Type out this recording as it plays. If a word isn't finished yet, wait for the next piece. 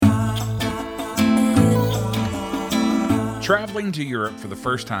Traveling to Europe for the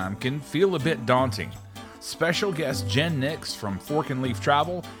first time can feel a bit daunting. Special guest Jenn Nix from Fork and Leaf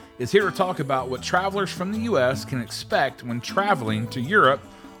Travel is here to talk about what travelers from the U.S. can expect when traveling to Europe,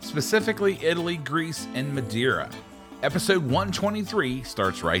 specifically Italy, Greece, and Madeira. Episode 123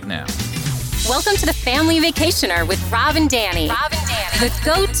 starts right now. Welcome to the Family Vacationer with Rob and Danny. The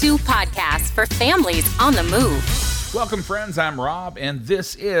go-to podcast for families on the move. Welcome, friends. I'm Rob, and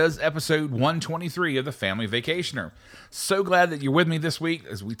this is episode 123 of the Family Vacationer. So glad that you're with me this week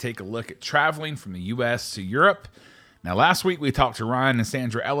as we take a look at traveling from the U.S. to Europe. Now, last week we talked to Ryan and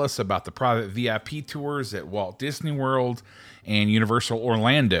Sandra Ellis about the private VIP tours at Walt Disney World and Universal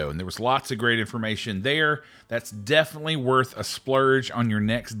Orlando, and there was lots of great information there. That's definitely worth a splurge on your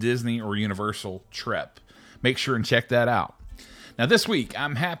next Disney or Universal trip. Make sure and check that out. Now, this week,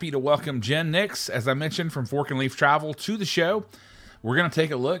 I'm happy to welcome Jenn Nix, as I mentioned, from Fork and Leaf Travel to the show. We're going to take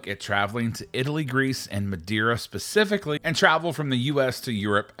a look at traveling to Italy, Greece, and Madeira specifically, and travel from the U.S. to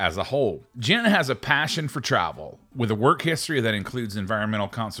Europe as a whole. Jenn has a passion for travel, with a work history that includes environmental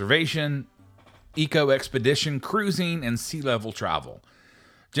conservation, eco-expedition, cruising, and sea-level travel.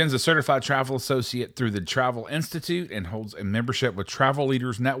 Jenn's a certified travel associate through the Travel Institute and holds a membership with Travel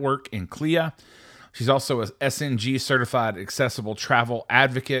Leaders Network in CLIA. She's also a SNG certified accessible travel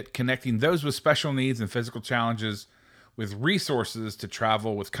advocate, connecting those with special needs and physical challenges with resources to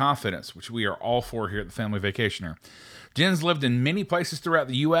travel with confidence, which we are all for here at the Family Vacationer. Jenn's lived in many places throughout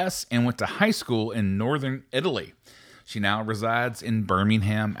the U.S. and went to high school in northern Italy. She now resides in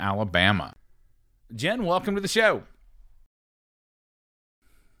Birmingham, Alabama. Jenn, welcome to the show.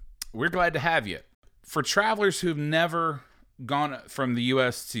 We're glad to have you. For travelers who've never gone from the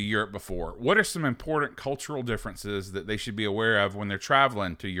U.S. to Europe before, what are some important cultural differences that they should be aware of when they're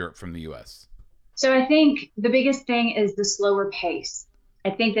traveling to Europe from the U.S.? So I think the biggest thing is the slower pace.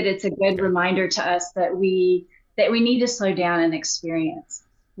 I think that it's a good reminder to us that we need to slow down and experience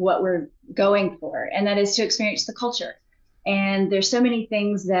what we're going for, and that is to experience the culture. And there's so many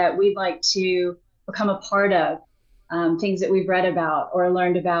things that we'd like to become a part of, things that we've read about or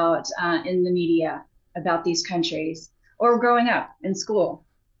learned about in the media about these countries, or growing up in school.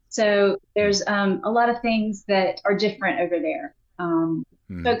 So there's a lot of things that are different over there.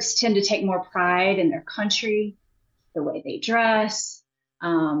 Folks tend to take more pride in their country, the way they dress,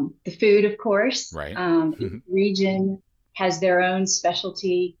 the food, of course. Right. Each region has their own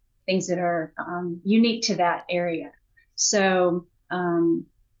specialty, things that are unique to that area. So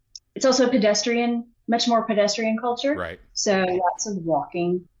it's also much more pedestrian culture. Right. So lots of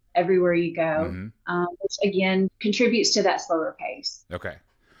walking everywhere you go, which again contributes to that slower pace. Okay.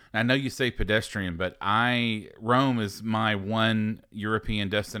 I know you say pedestrian, but Rome is my one European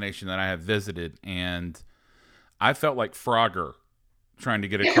destination that I have visited, and I felt like Frogger trying to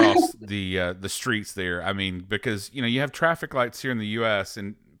get across the streets there. I mean, because you have traffic lights here in the U.S.,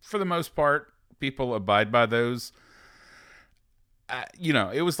 and for the most part, people abide by those.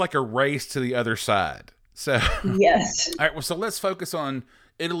 It was like a race to the other side. So yes. All right. Well, so let's focus on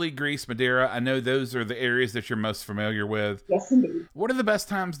Italy, Greece, Madeira. I know those are the areas that you're most familiar with. Yes, indeed. What are the best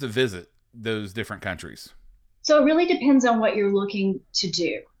times to visit those different countries? So it really depends on what you're looking to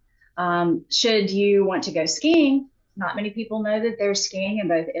do. Should you want to go skiing? Not many people know that there's skiing in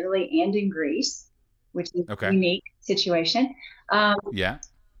both Italy and in Greece, which is a unique situation.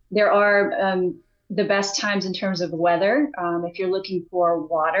 There are the best times in terms of weather. If you're looking for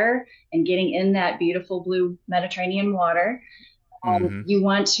water and getting in that beautiful blue Mediterranean water, you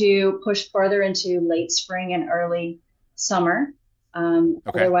want to push further into late spring and early summer.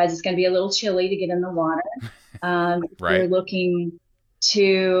 Otherwise, it's going to be a little chilly to get in the water. If you're looking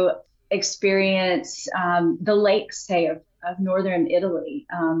to experience the lakes, say, of northern Italy,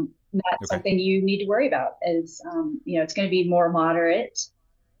 that's something you need to worry about. It's going to be more moderate.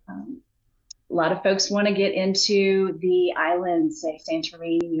 A lot of folks want to get into the islands, say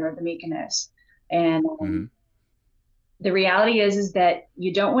Santorini or the Mykonos. And the reality is that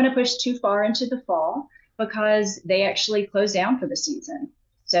you don't want to push too far into the fall because they actually close down for the season.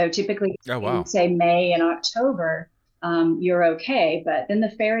 So typically, say May and October, you're okay, but then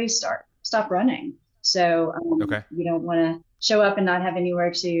the ferries stop running. So you don't want to show up and not have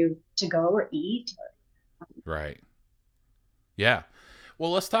anywhere to go or eat. Right. Yeah.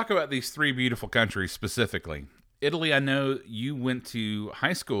 Well, let's talk about these three beautiful countries specifically. Italy, I know you went to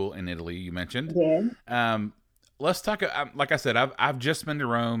high school in Italy, you mentioned. Yeah. Let's talk, like I said, I've just been to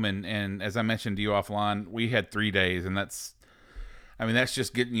Rome, and as I mentioned to you offline, we had 3 days, and that's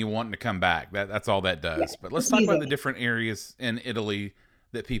just getting you wanting to come back. That's all that does. Yeah, but let's talk about the different areas in Italy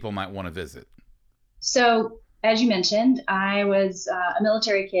that people might want to visit. So, as you mentioned, I was a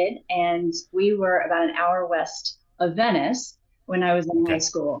military kid, and we were about an hour west of Venice when I was in high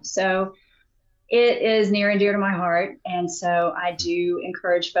school. So it is near and dear to my heart. And so I do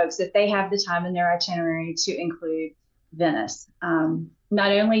encourage folks, if they have the time in their itinerary, to include Venice.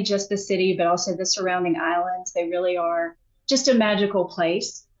 Not only just the city, but also the surrounding islands. They really are just a magical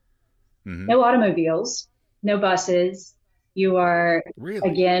place. No automobiles, no buses. You are,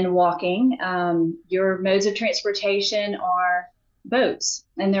 again, walking. Your modes of transportation are boats,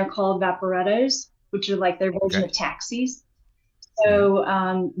 and they're called vaporettos, which are like their version of taxis.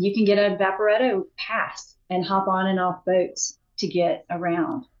 So you can get a vaporetto pass and hop on and off boats to get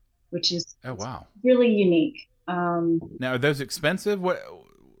around, which is really unique. Now, are those expensive? What's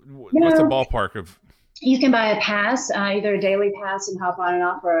the ballpark of? You can buy a pass, either a daily pass and hop on and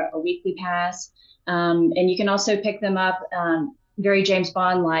off, or a weekly pass. And you can also pick them up, very James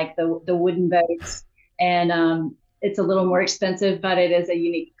Bond like, the wooden boats. And it's a little more expensive, but it is a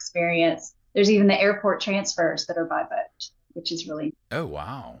unique experience. There's even the airport transfers that are by boat, which is really. Oh,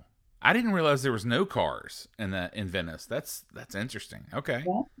 wow. I didn't realize there was no cars in Venice. That's interesting. Okay.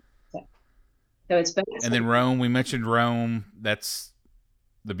 Yeah. So it's boats. And then Rome, we mentioned Rome. That's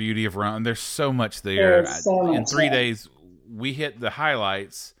the beauty of Rome. There's so much there. In 3 days, we hit the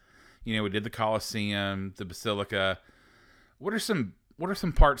highlights. We did the Colosseum, the Basilica. What are some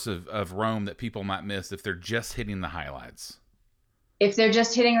parts of Rome that people might miss if they're just hitting the highlights? If they're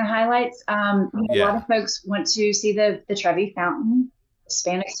just hitting the highlights, a lot of folks want to see the Trevi Fountain, the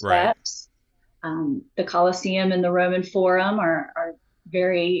Spanish Steps, the Colosseum and the Roman Forum are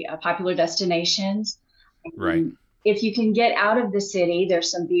very popular destinations. Right. If you can get out of the city,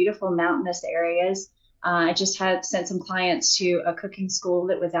 there's some beautiful mountainous areas. I just had sent some clients to a cooking school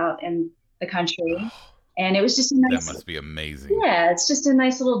that was out in the country. And it was just a nice. That must be amazing. Yeah, it's just a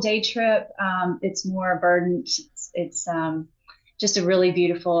nice little day trip. It's more verdant. It's just a really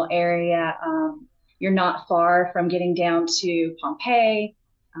beautiful area. You're not far from getting down to Pompeii,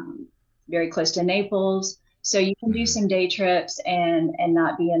 very close to Naples. So you can do some day trips and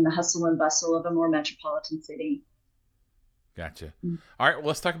not be in the hustle and bustle of a more metropolitan city. Gotcha. All right, well,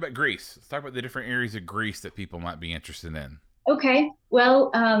 let's talk about Greece. Let's talk about the different areas of Greece that people might be interested in. Okay.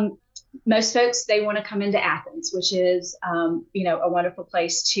 Well, most folks, they want to come into Athens, which is, a wonderful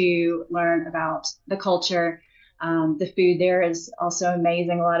place to learn about the culture. The food there is also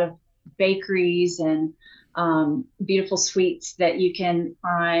amazing. A lot of bakeries and beautiful sweets that you can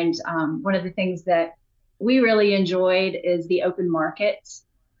find. One of the things that we really enjoyed is the open markets,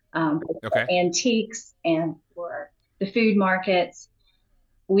 for antiques and for the food markets.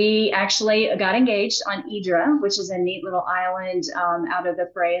 We actually got engaged on Idra, which is a neat little island out of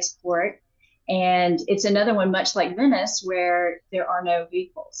the Piraeus port. And it's another one, much like Venice, where there are no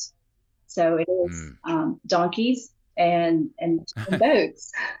vehicles. So it is donkeys and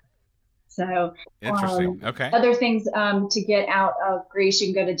boats. So interesting. Other things to get out of Greece,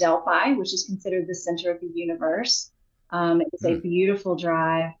 you can go to Delphi, which is considered the center of the universe. It's a beautiful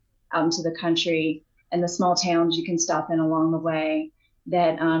drive out into the country, and the small towns you can stop in along the way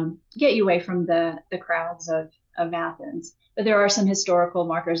that get you away from the crowds of Athens. But there are some historical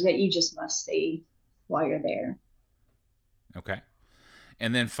markers that you just must see while you're there. Okay.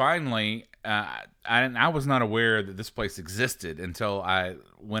 And then finally, I was not aware that this place existed until I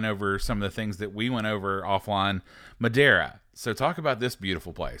went over some of the things that we went over offline. Madeira. So talk about this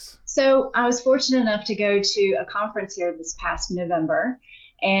beautiful place. So I was fortunate enough to go to a conference here this past November,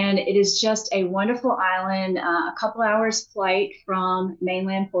 and it is just a wonderful island, a couple hours flight from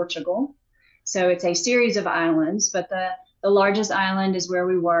mainland Portugal. So it's a series of islands, but the largest island is where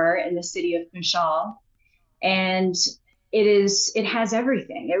we were in the city of Funchal. And it has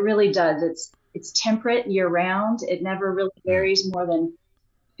everything. It really does. It's temperate year round. It never really varies more than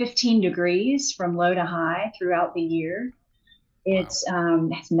 15 degrees from low to high throughout the year. It's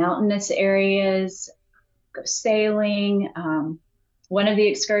has mountainous areas, go sailing. One of the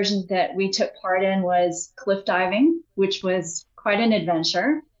excursions that we took part in was cliff diving, which was quite an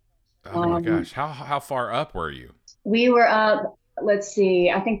adventure. Oh my gosh. How far up were you? We were up, let's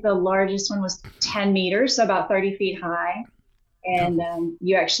see, I think the largest one was 10 meters, so about 30 feet high. And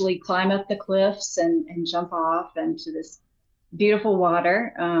you actually climb up the cliffs and jump off into this beautiful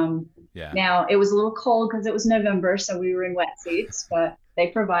water. Now, it was a little cold because it was November, so we were in wetsuits, but they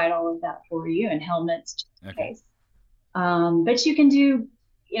provide all of that for you, and helmets just in case. But you can do,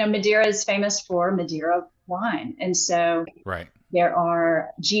 Madeira is famous for Madeira wine. And so there are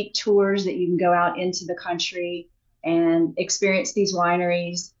Jeep tours that you can go out into the country and experience these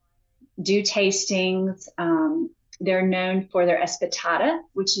wineries, do tastings. They're known for their espetata,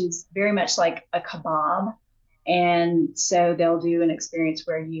 which is very much like a kebab. And so they'll do an experience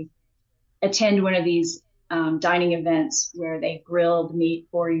where you attend one of these dining events where they grilled meat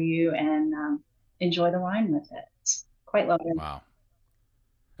for you and enjoy the wine with it. It's quite lovely. Wow.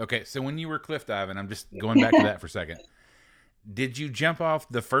 Okay, so when you were cliff diving, I'm just going back to that for a second. Did you jump off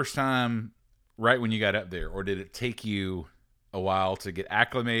the first time right when you got up there, or did it take you a while to get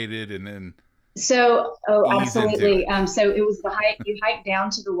acclimated and then? So, absolutely. So it was the hike. You hike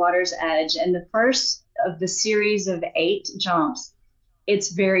down to the water's edge, and the first of the series of 8 jumps,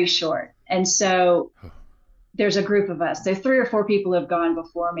 it's very short. And so there's a group of us. So 3 or 4 people have gone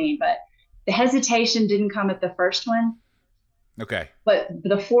before me, but the hesitation didn't come at the first one. Okay. But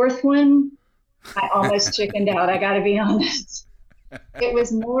the 4th one, I almost chickened out. I got to be honest. It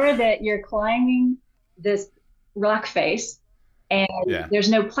was more that you're climbing this rock face and there's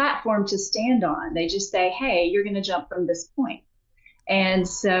no platform to stand on. They just say, hey, you're going to jump from this point. And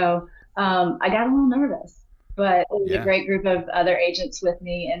so I got a little nervous, but it was a great group of other agents with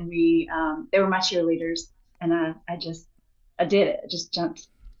me, and they were my cheerleaders, and I did it. I just jumped.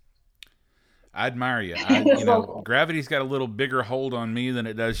 I admire you. Gravity's got a little bigger hold on me than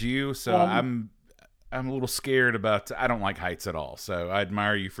it does you, so I'm a little scared about. I don't like heights at all, so I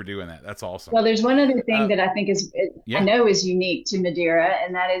admire you for doing that. That's awesome. Well, there's one other thing that I think I know is unique to Madeira,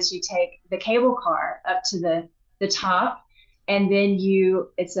 and that is you take the cable car up to the top, and then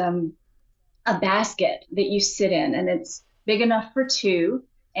it's a basket that you sit in, and it's big enough for 2,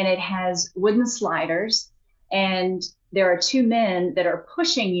 and it has wooden sliders, and there are 2 men that are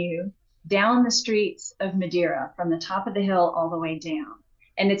pushing you down the streets of Madeira from the top of the hill all the way down.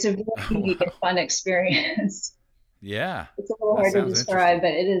 And it's a very unique and fun experience. Yeah. It's a little hard to describe,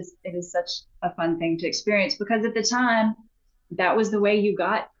 but it is such a fun thing to experience, because at the time that was the way you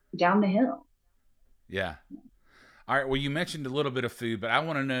got down the hill. Yeah. All right. Well, you mentioned a little bit of food, but I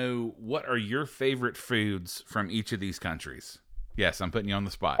want to know, what are your favorite foods from each of these countries? Yes, I'm putting you on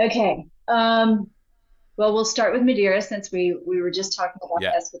the spot. Okay. Well, we'll start with Madeira, since we were just talking about the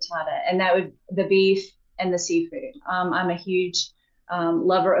espetada, and that would the beef and the seafood. I'm a huge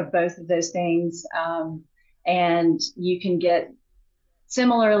lover of both of those things, and you can get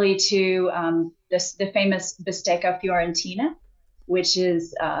similarly to the famous bistecca fiorentina, which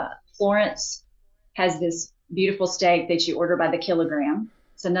is Florence has this beautiful steak that you order by the kilogram.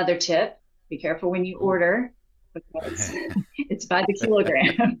 It's another tip: be careful when you order, because it's by the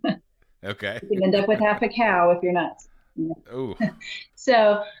kilogram. Okay. You can end up with half a cow if you're nuts. Oh.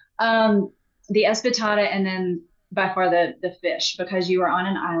 So the espetada, and then by far the fish, because you are on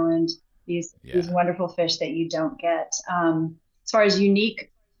an island, these wonderful fish that you don't get. As far as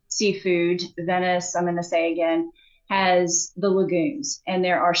unique seafood, Venice, I'm going to say again, has the lagoons, and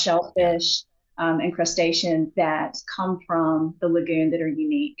there are shellfish and crustaceans that come from the lagoon that are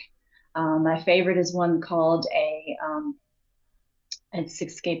unique. My favorite is one called it's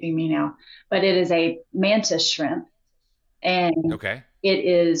escaping me now, but it is a mantis shrimp, and it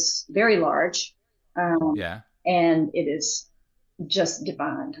is very large. And it is just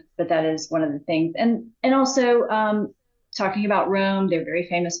divine. But that is one of the things. And also talking about Rome, they're very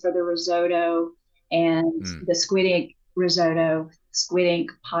famous for the risotto and the squid ink risotto, squid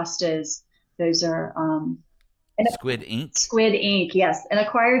ink pastas. Those are squid ink? Squid ink, yes. An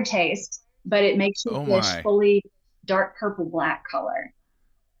acquired taste, but it makes your fish fully dark purple black color.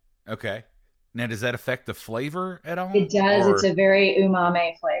 Okay. Now, does that affect the flavor at all? It does. It's a very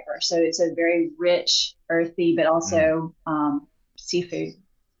umami flavor. So it's a very rich, earthy, but also seafood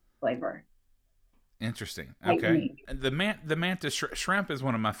flavor. Interesting. Okay. The mantis shrimp is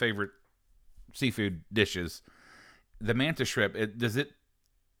one of my favorite seafood dishes. The mantis shrimp,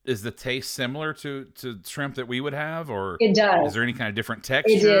 is the taste similar to shrimp that we would have, or it does? Is there any kind of different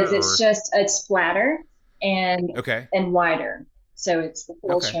texture? It is. It's flatter and wider. So it's the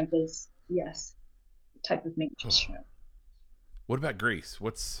full shrimp is type of mantis shrimp. What about Greece?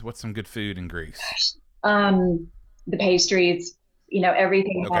 What's some good food in Greece? The pastries,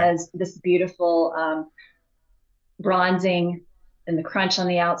 everything has this beautiful bronzing and the crunch on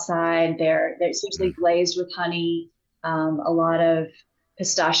the outside. They're usually glazed with honey. A lot of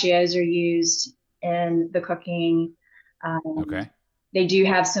pistachios are used in the cooking. They do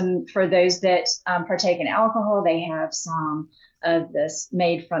have some, for those that partake in alcohol, they have some of this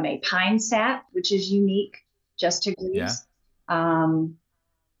made from a pine sap, which is unique just to Greece.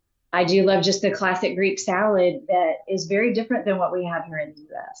 I do love just the classic Greek salad that is very different than what we have here in the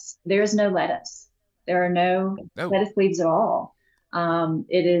U.S. There is no lettuce. There are no lettuce leaves at all.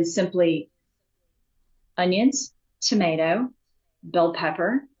 It is simply onions, tomato, bell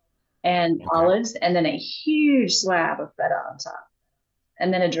pepper, and olives, and then a huge slab of feta on top,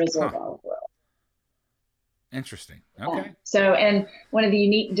 and then a drizzle of olive oil. Interesting. Okay. So, and one of the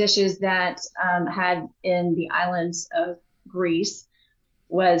unique dishes that had in the islands of Greece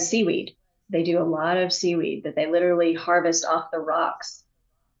was seaweed. They do a lot of seaweed that they literally harvest off the rocks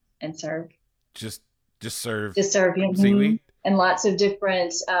and serve. Just serve Seaweed and lots of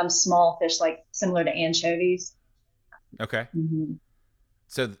different small fish, like similar to anchovies. Okay. Mm-hmm.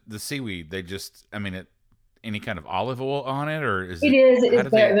 So the seaweed, they just, any kind of olive oil on it, or is it? It's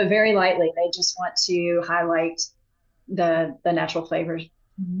very lightly. They just want to highlight the natural flavors.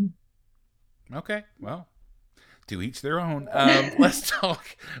 Mm-hmm. Okay. Well, to each their own. Let's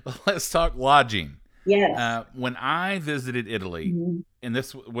talk lodging. Yes. When I visited Italy, and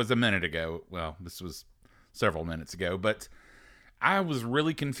this was a minute ago. Well, this was several minutes ago, but I was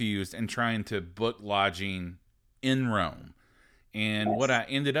really confused in trying to book lodging in Rome. And what I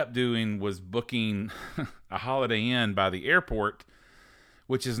ended up doing was booking a Holiday Inn by the airport,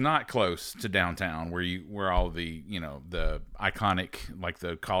 which is not close to downtown, where all the the iconic, like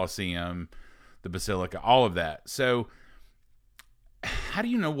the Colosseum, the Basilica, all of that. So, how do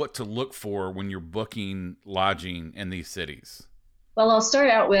you know what to look for when you're booking lodging in these cities? Well, I'll start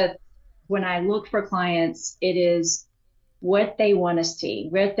out with, when I look for clients, it is what they want to see,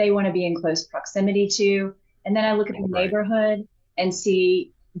 what they want to be in close proximity to, and then I look at the neighborhood and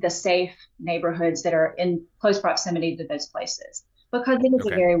see the safe neighborhoods that are in close proximity to those places, because it is a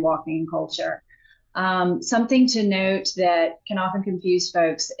very walking culture. Something to note that can often confuse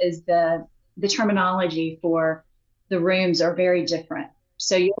folks is the terminology for the rooms are very different.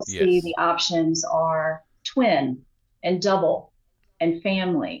 So you'll see the options are twin and double and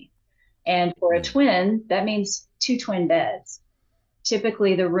family. And for a twin, that means 2 twin beds.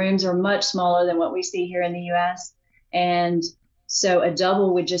 Typically, the rooms are much smaller than what we see here in the U.S. And so a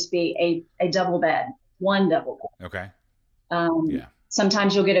double would just be a double bed, one double bed. Okay.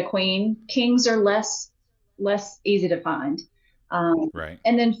 Sometimes you'll get a queen. Kings are less easy to find. Right.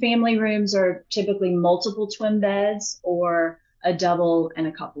 And then family rooms are typically multiple twin beds or a double and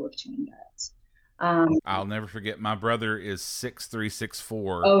a couple of twin beds. I'll never forget, my brother is 6'3",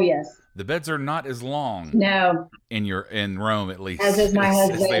 6'4". Oh, yes. The beds are not as long. No. In Rome, at least. As is my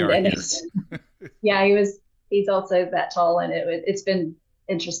husband. They are here. Yeah, he's also that tall, and it's been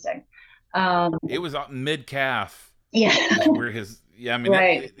interesting. It was mid-calf. Yeah. Where his... Yeah,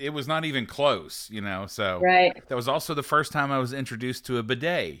 right. It was not even close, so right. That was also the first time I was introduced to a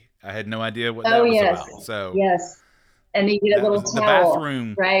bidet. I had no idea what that was about. So yes, and you get a little towel. The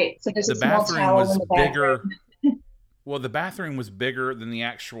bathroom, right? So there's a small towel was in the bathroom. bigger. Well, the bathroom was bigger than the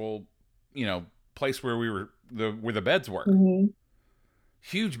actual, place where where the beds were. Mm-hmm.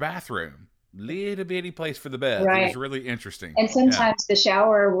 Huge bathroom, little bitty place for the bed. Right. It was really interesting. And sometimes the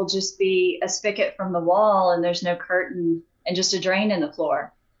shower will just be a spigot from the wall, and there's no curtain. And just a drain in the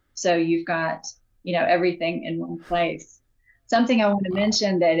floor. So you've got, everything in one place. Something I want to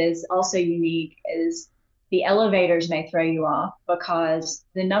mention that is also unique is the elevators may throw you off because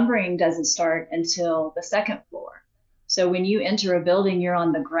the numbering doesn't start until the 2nd floor. So when you enter a building, you're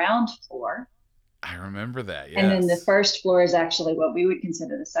on the ground floor. I remember that, yes. And then the 1st floor is actually what we would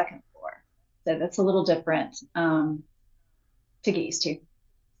consider the 2nd floor. So that's a little different to get used to.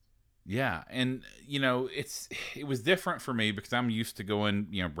 Yeah, and it was different for me because I'm used to going,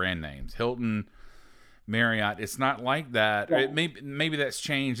 brand names, Hilton, Marriott. It's not like that. Yeah. Maybe that's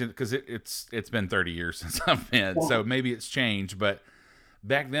changed because it's been 30 years since I've been, so maybe it's changed. But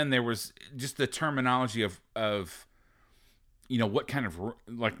back then there was just the terminology of what kind of,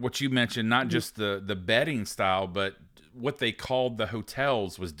 like what you mentioned, not just the bedding style, but what they called the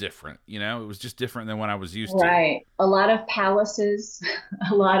hotels was different. It was just different than what I was used to. Right. A lot of palaces,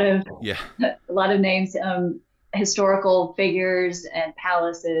 a lot of names, historical figures and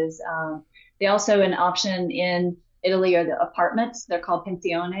palaces. They also, an option in Italy are the apartments. They're called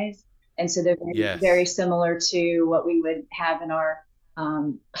pensiones. And so they're very similar to what we would have in our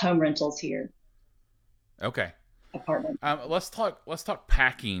home rentals here. Okay. Apartment. Let's talk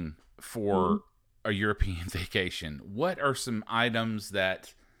packing for a European vacation. What are some items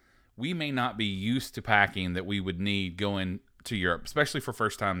that we may not be used to packing that we would need going to Europe, especially for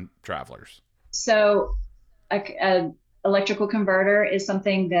first-time travelers? So a electrical converter is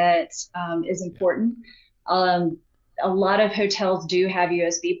something that is important. A lot of hotels do have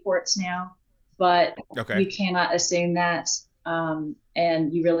USB ports now, but you cannot assume that,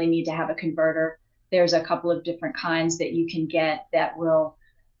 and you really need to have a converter. There's a couple of different kinds that you can get that will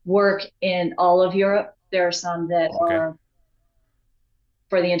work in all of Europe. There are some that are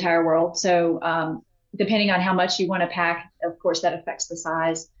for the entire world. So depending on how much you want to pack, of course, that affects the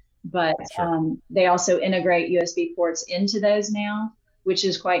size. But they also integrate USB ports into those now, which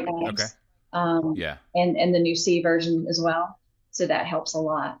is quite nice. And the new C version as well. So that helps a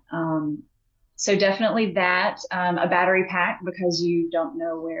lot. So definitely that, a battery pack, because you don't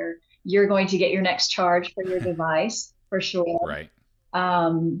know where you're going to get your next charge for your device, for sure. Right.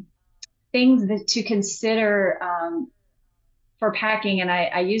 Things to consider for packing, and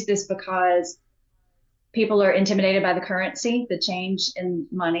I use this because people are intimidated by the currency, the change in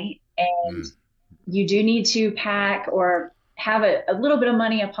money, and you do need to pack or have a little bit of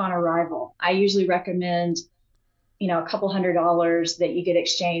money upon arrival. I usually recommend, a couple $100 that you get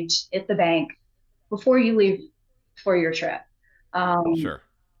exchanged at the bank before you leave for your trip. Sure.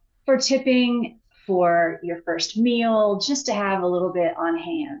 For tipping, for your first meal, just to have a little bit on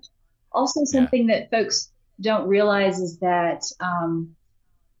hand. Also, something that folks don't realize is that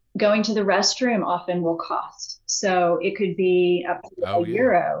going to the restroom often will cost. So it could be up to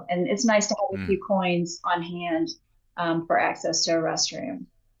 €1, and it's nice to have a few coins on hand for access to a restroom.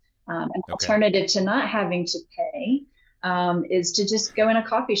 An alternative to not having to pay is to just go in a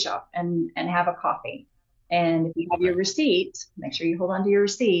coffee shop and have a coffee. And if you have your receipt, make sure you hold on to your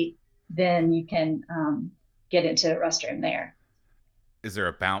receipt, then you can get into the restroom there. Is there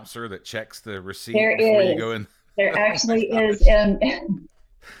a bouncer that checks the receipt before you go in? There actually is.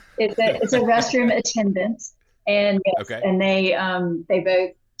 It's a restroom attendant, and and they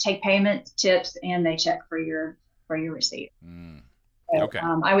both take payment, tips, and they check for your receipt. So,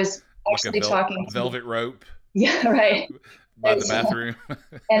 I was actually talking velvet rope. Yeah, right. By the bathroom.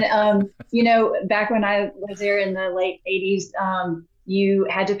 And back when I was there in the late 80s, you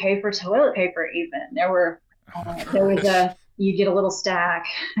had to pay for toilet paper. Even there was you get a little stack.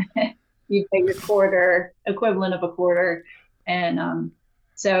 You pay your quarter, equivalent of a quarter, and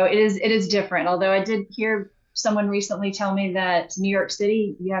so it is different. Although I did hear someone recently tell me that New York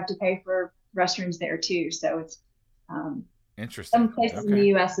City, you have to pay for restrooms there too. So it's interesting. Some places in the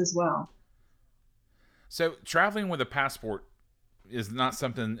U.S. as well. So traveling with a passport is not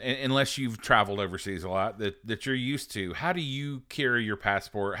something, unless you've traveled overseas a lot, that you're used to. How do you carry your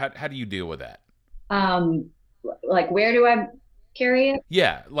passport? How do you deal with that? Like, where do I carry it?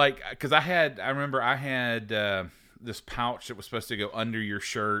 Yeah, like, because I remember I had this pouch that was supposed to go under your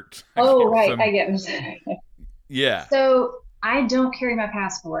shirt. Oh, right. I get it. Yeah. So I don't carry my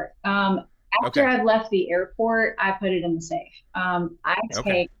passport. After I've left the airport, I put it in the safe. I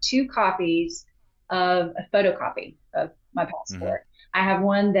take 2 copies of a photocopy of my passport. I have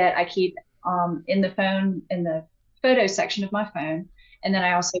one that I keep in the photo section of my phone. And then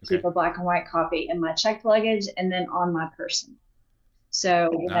I also keep a black and white copy in my checked luggage and then on my person. So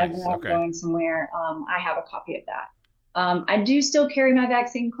whenever I'm going somewhere, I have a copy of that. I do still carry my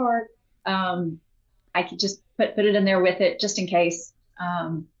vaccine card. I could just put it in there with it just in case,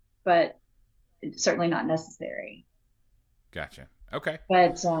 but it's certainly not necessary. Gotcha. Okay.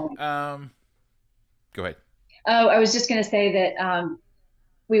 But go ahead. Oh, I was just going to say that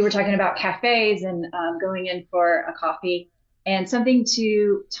we were talking about cafes and going in for a coffee. And something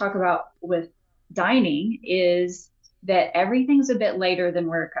to talk about with dining is that everything's a bit later than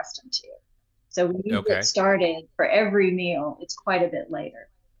we're accustomed to. So when you get started for every meal, it's quite a bit later.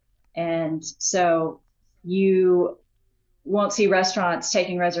 And so you won't see restaurants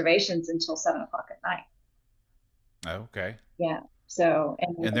taking reservations until 7:00 at night. Okay. Yeah. So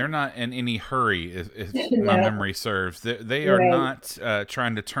and they're not in any hurry, if my memory serves. They are not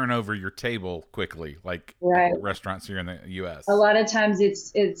trying to turn over your table quickly like restaurants here in the U.S. A lot of times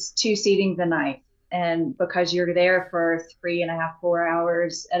it's 2 seatings a night, and because you're there for 3.5, 4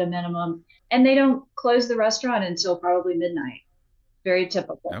 hours at a minimum, and they don't close the restaurant until probably midnight. Very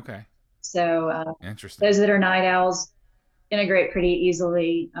typical. Okay. So interesting. Those that are night owls integrate pretty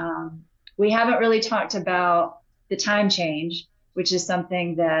easily. We haven't really talked about the time change, which is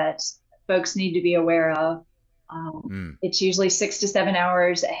something that folks need to be aware of. It's usually 6 to 7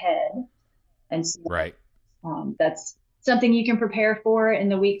 hours ahead. And so that's something you can prepare for in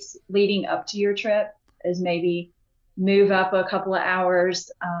the weeks leading up to your trip, is maybe move up a couple of hours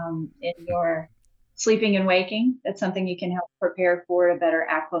in your sleeping and waking. That's something you can help prepare for to better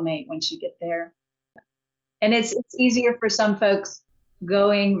acclimate once you get there. And it's easier for some folks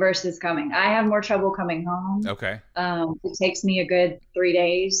going versus coming. I have more trouble coming home. Okay. It takes me a good 3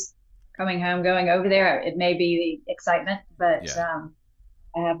 days coming home. Going over there, it may be the excitement, but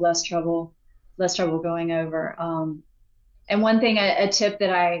I have less trouble going over. And one thing, a tip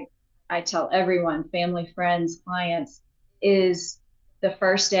that I tell everyone, family, friends, clients, is the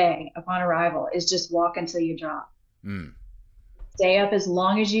first day upon arrival is just walk until you drop. Stay up as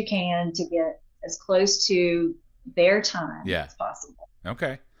long as you can to get as close to their time as possible.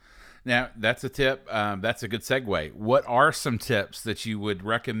 Okay. Now, that's a tip. That's a good segue. What are some tips that you would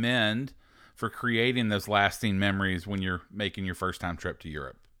recommend for creating those lasting memories when you're making your first time trip to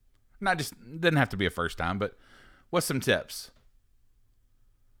Europe? Not just, doesn't have to be a first time, but what's some tips?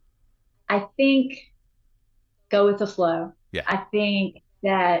 I think go with the flow. Yeah. I think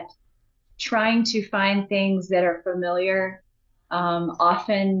that trying to find things that are familiar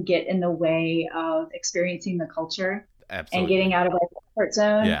often get in the way of experiencing the culture. Absolutely. And getting out of our comfort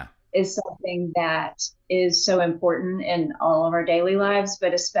zone Yeah. is something that is so important in all of our daily lives,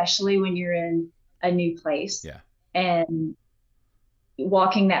 but especially when you're in a new place. Yeah. And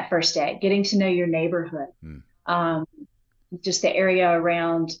walking that first day, getting to know your neighborhood, just the area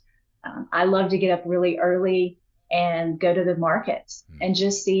around. I love to get up really early and go to the markets and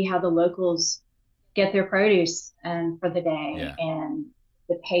just see how the locals get their produce for the day and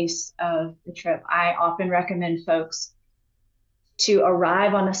the pace of the trip. I often recommend folks to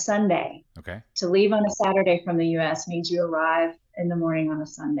arrive on a Sunday. Okay. To leave on a Saturday from the U.S. means you arrive in the morning on a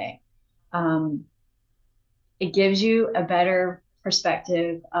Sunday. It gives you a better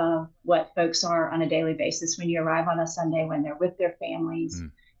perspective of what folks are on a daily basis when you arrive on a Sunday, when they're with their families.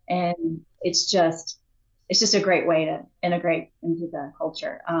 And it's just a great way to integrate into the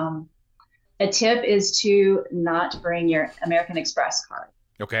culture. A tip is to not bring your American Express card.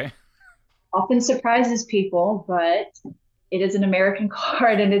 Okay. Often surprises people, but it is an American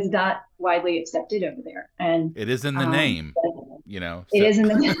card and it's not widely accepted over there. And it is in the name, you know. It is in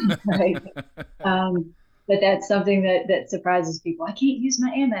the name, right? But that's something that surprises people. I can't use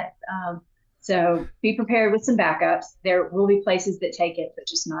my Amex. So be prepared with some backups. There will be places that take it, but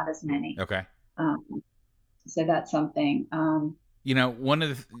just not as many. Okay. So that's something. You know, one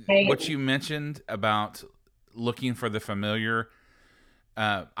of what you mentioned about looking for the familiar,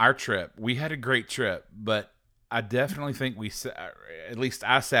 our trip, we had a great trip, but I definitely think at least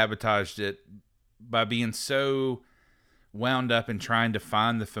I sabotaged it by being so wound up in trying to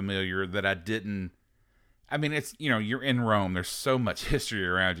find the familiar that I didn't. I mean, it's, you know, you're in Rome. There's so much history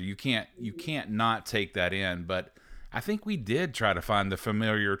around you. You can't not take that in. But I think we did try to find the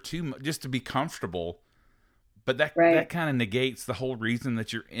familiar just to be comfortable. But that kind of negates the whole reason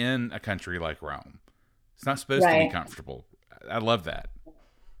that you're in a country like Rome. It's not supposed to be comfortable. I love that.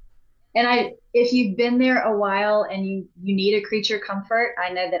 And if you've been there a while and you need a creature comfort,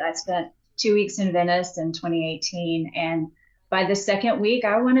 I know that I spent 2 weeks in Venice in 2018, and by the second week,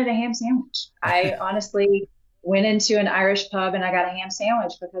 I wanted a ham sandwich. I honestly went into an Irish pub and I got a ham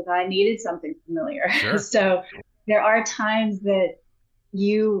sandwich because I needed something familiar. Sure. So there are times that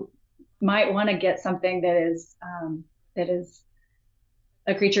you might want to get something that is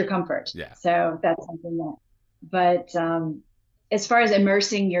a creature comfort. Yeah. So that's something but as far as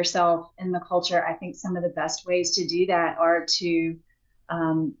immersing yourself in the culture, I think some of the best ways to do that are to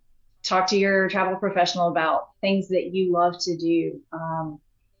talk to your travel professional about things that you love to do.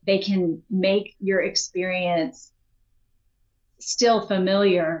 They can make your experience still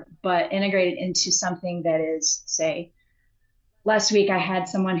familiar, but integrated into something that is, say, last week I had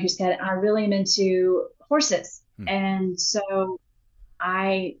someone who said, I really am into horses. And so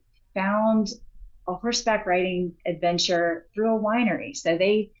I found a horseback riding adventure through a winery. So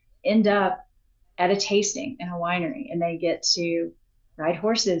they end up at a tasting in a winery and they get to ride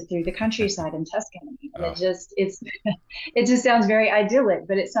horses through the countryside in Tuscany. And it just sounds very idyllic,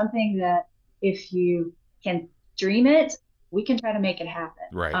 but it's something that if you can dream it, we can try to make it happen.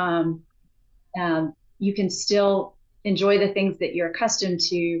 Right. You can still enjoy the things that you're accustomed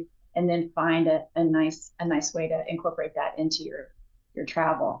to and then find a nice way to incorporate that into your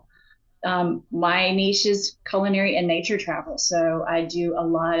travel. My niche is culinary and nature travel. So I do a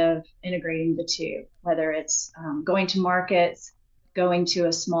lot of integrating the two, whether it's going to markets, going to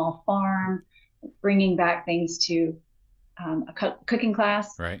a small farm, bringing back things to a cooking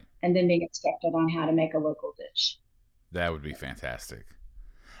class, right, and then being instructed on how to make a local dish. That would be fantastic.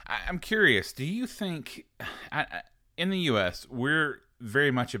 I'm curious, do you think in the U.S., we're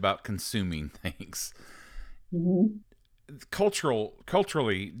very much about consuming things? Mm-hmm.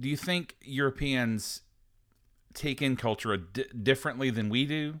 Culturally, do you think Europeans take in culture differently than we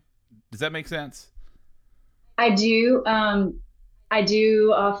do? Does that make sense? I do. I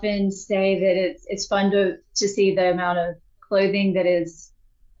do often say that it's fun to see the amount of clothing that is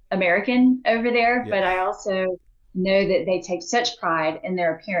American over there, but I also know that they take such pride in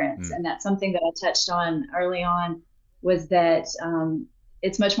their appearance. And that's something that I touched on early on, was that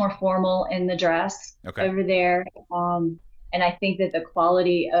it's much more formal in the dress over there. And I think that the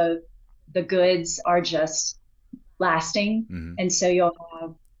quality of the goods are just lasting. Mm-hmm. And so you'll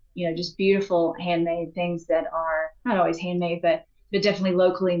have, just beautiful handmade things that are not always handmade, but definitely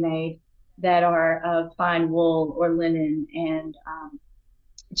locally made, that are of fine wool or linen, and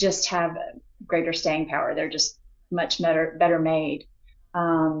just have greater staying power. They're just much better made.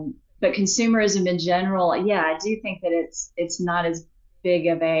 But consumerism in general, yeah, I do think that it's not as big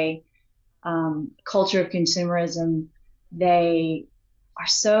of a culture of consumerism. They are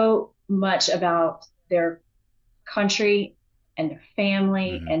so much about their country and their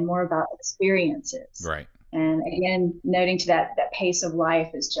family and more about experiences. Right. And again, noting to that pace of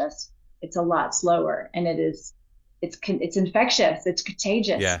life is just, it's a lot slower, and it's infectious. It's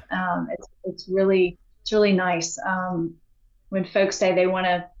contagious. Yeah. It's really nice. When folks say they want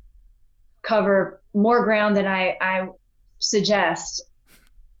to cover more ground than I suggest,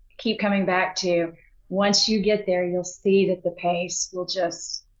 keep coming back to, once you get there, you'll see that the pace will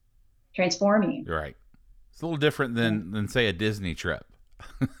just transform you. Right. It's a little different than say a Disney trip.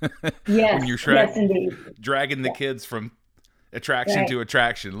 Yes. When you're yes, indeed. dragging the kids from attraction to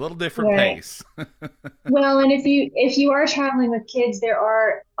attraction, a little different pace. Well, and if you are traveling with kids, there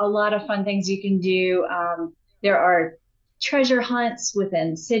are a lot of fun things you can do. There are treasure hunts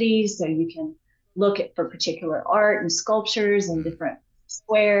within cities, so you can look for particular art and sculptures in different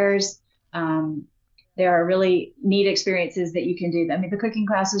squares. There are really neat experiences that you can do. I mean, the cooking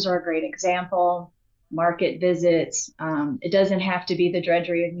classes are a great example. Market visits. It doesn't have to be the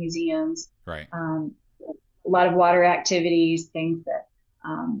drudgery of museums. Right. A lot of water activities, things that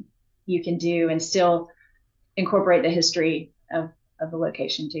you can do and still incorporate the history of the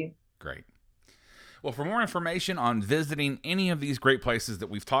location too. Great. Well, for more information on visiting any of these great places that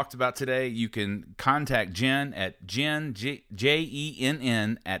we've talked about today, you can contact Jenn at Jenn,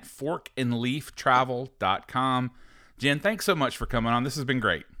 Jenn, at forkandleaftravel.com. Jenn, thanks so much for coming on. This has been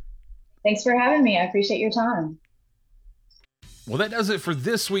great. Thanks for having me. I appreciate your time. Well, that does it for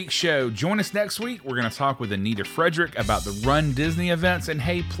this week's show. Join us next week. We're going to talk with Anita Frederick about the Run Disney events. And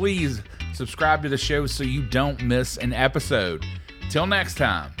hey, please subscribe to the show so you don't miss an episode. Till next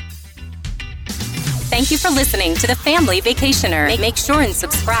time. Thank you for listening to The Family Vacationer. Make sure and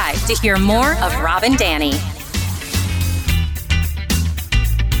subscribe to hear more of Rob and Danny.